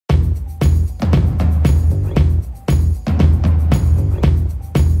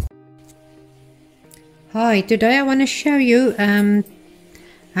Hi, today I want to show you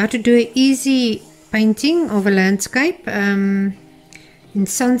how to do an easy painting of a landscape in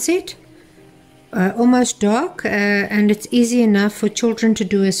sunset, almost dark, and it's easy enough for children to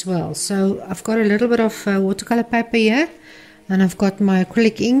do as well. So I've got a little bit of watercolor paper here, and I've got my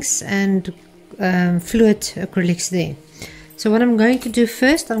acrylic inks and fluid acrylics there. So what I'm going to do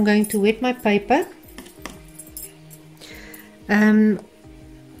first, I'm going to wet my paper.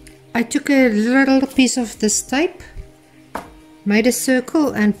 I took a little piece of this tape, made a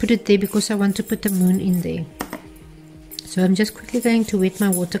circle and put it there because I want to put the moon in there. So I'm just quickly going to wet my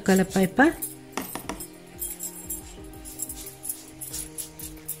watercolor paper.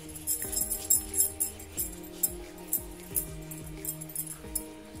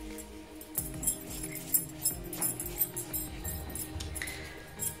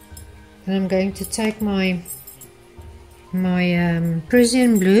 Then I'm going to take my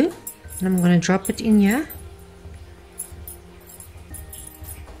Prussian blue and I'm going to drop it in here.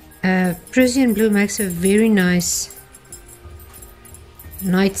 Prussian blue makes a very nice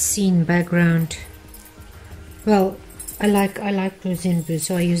night scene background. Well, I like Prussian blue,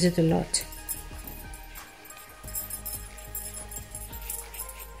 so I use it a lot.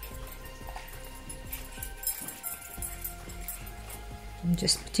 I'm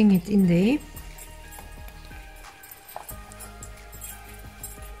just putting it in there.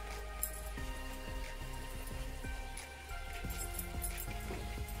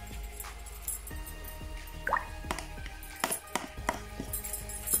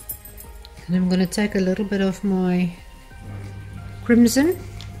 And I'm going to take a little bit of my crimson,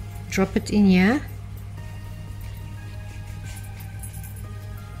 drop it in here.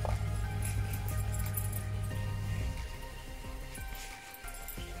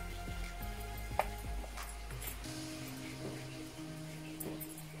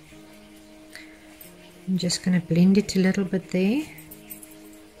 I'm just going to blend it a little bit there.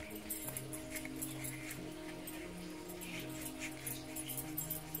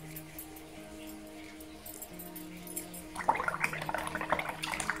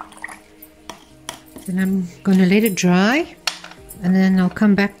 Then I'm going to let it dry and then I'll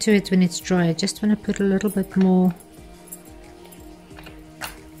come back to it when it's dry. I just want to put a little bit more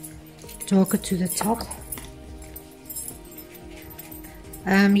darker to the top.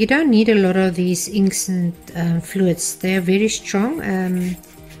 You don't need a lot of these inks and fluids. They are very strong,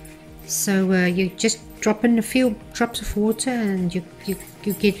 so you just drop in a few drops of water and you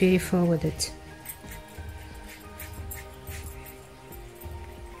get very far with it.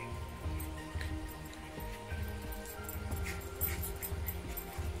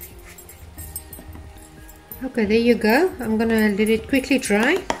 Okay, there you go. I'm gonna let it quickly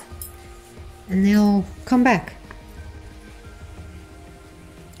dry and then I'll come back.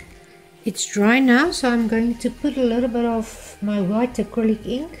 It's dry now, so I'm going to put a little bit of my white acrylic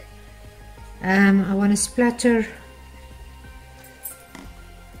ink. I want to splatter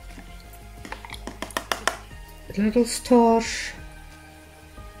little stars.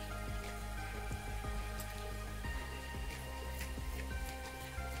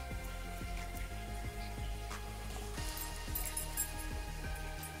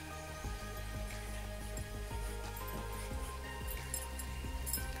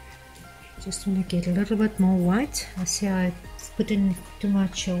 Just want to get a little bit more white. I see I put in too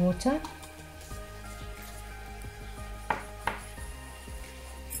much water.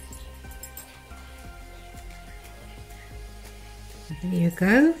 There you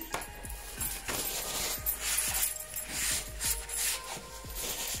go.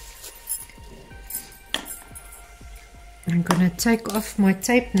 I'm going to take off my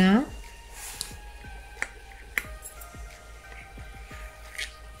tape now.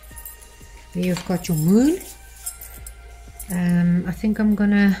 There you've got your moon. I think I'm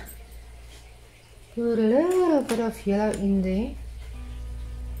gonna put a little bit of yellow in there.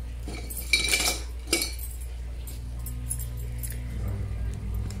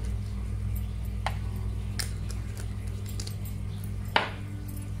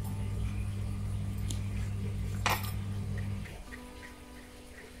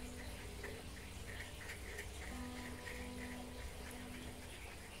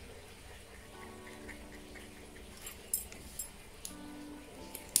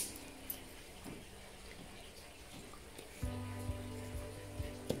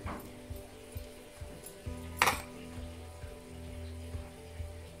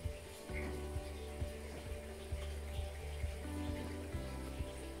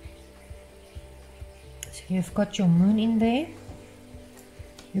 So you've got your moon in there.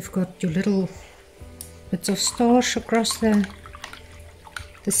 You've got your little bits of stars across the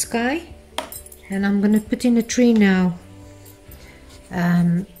sky. And I'm going to put in a tree now.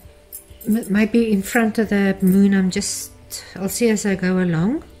 Maybe in front of the moon. I'll see as I go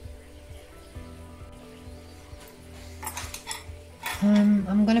along.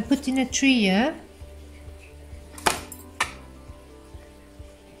 I'm going to put in a tree here.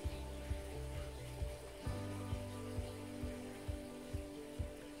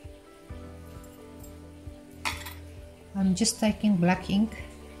 I'm just taking black ink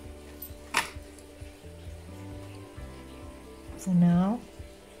for now.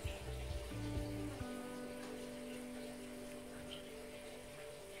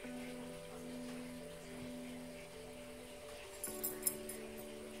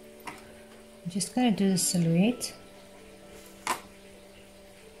 I'm just going to do the silhouette.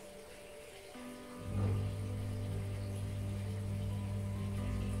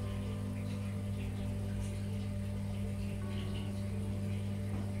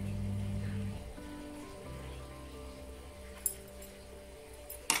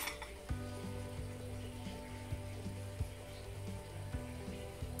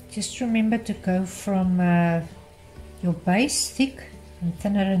 Just remember to go from your base thick and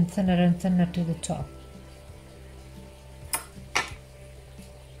thinner and thinner and thinner to the top.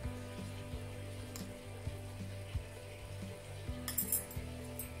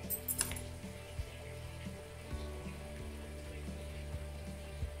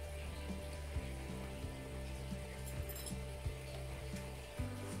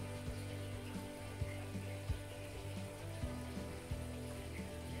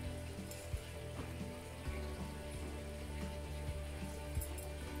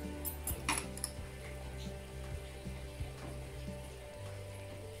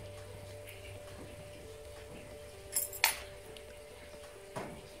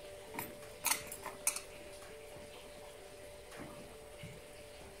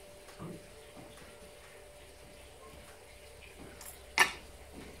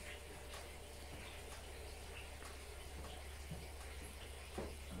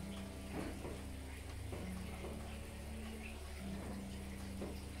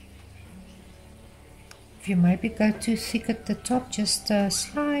 If you maybe go too thick at the top, just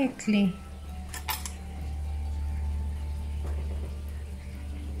slightly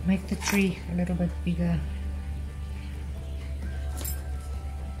make the tree a little bit bigger.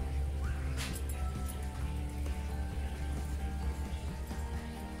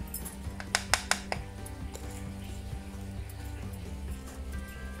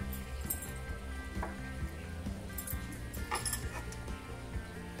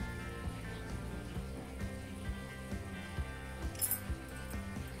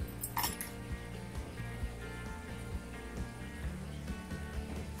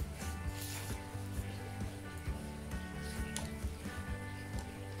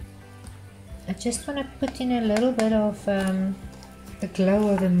 I just want to put in a little bit of the glow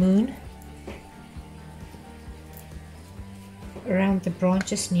of the moon around the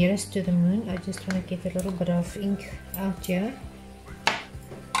branches nearest to the moon. I just want to get a little bit of ink out here.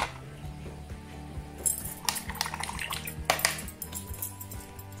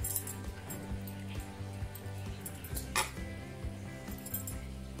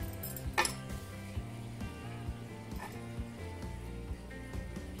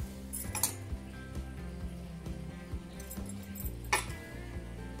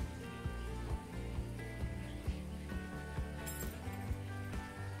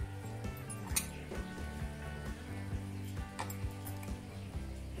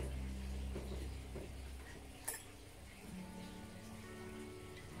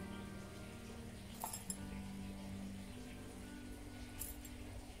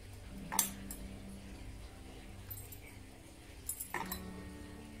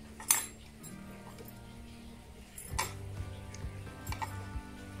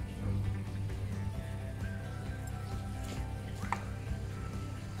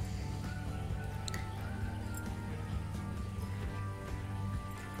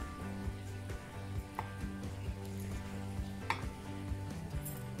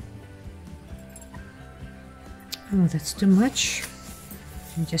 Oh, that's too much.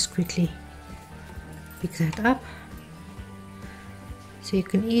 And just quickly pick that up. So you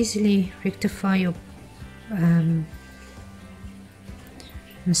can easily rectify your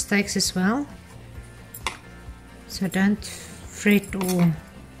mistakes as well. So don't fret or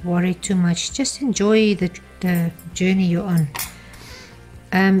worry too much. Just enjoy the journey you're on.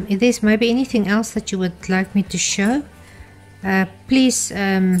 If there's maybe anything else that you would like me to show, please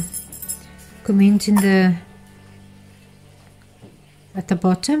comment in at the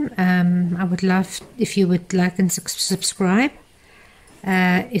bottom. I would love if you would like and subscribe.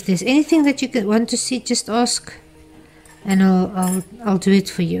 If there's anything that you want to see, just ask, and I'll do it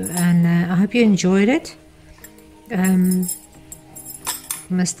for you. And I hope you enjoyed it. You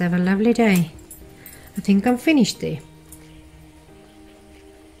must have a lovely day. I think I'm finished there.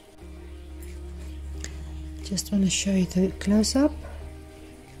 Just want to show you the close-up.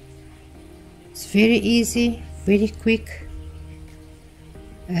 It's very easy, very quick,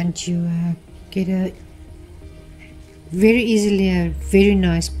 and you get a very easily a very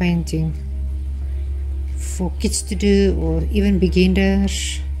nice painting for kids to do, or even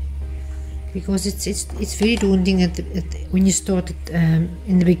beginners, because it's very daunting when you start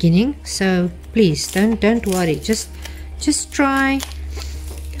in the beginning. So please don't worry, just try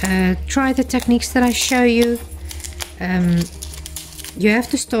the techniques that I show you. You have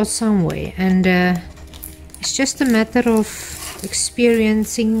to start somewhere, and it's just a matter of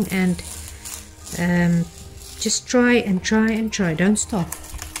experiencing and just try and try and try. Don't stop.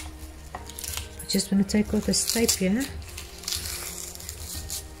 I just want to take off this tape here.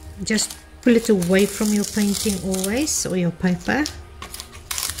 Just pull it away from your painting always, or your paper.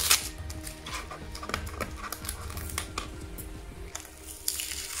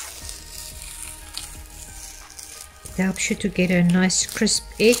 It helps you to get a nice crisp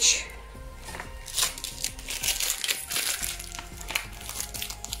edge.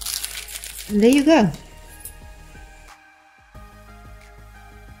 And there you go.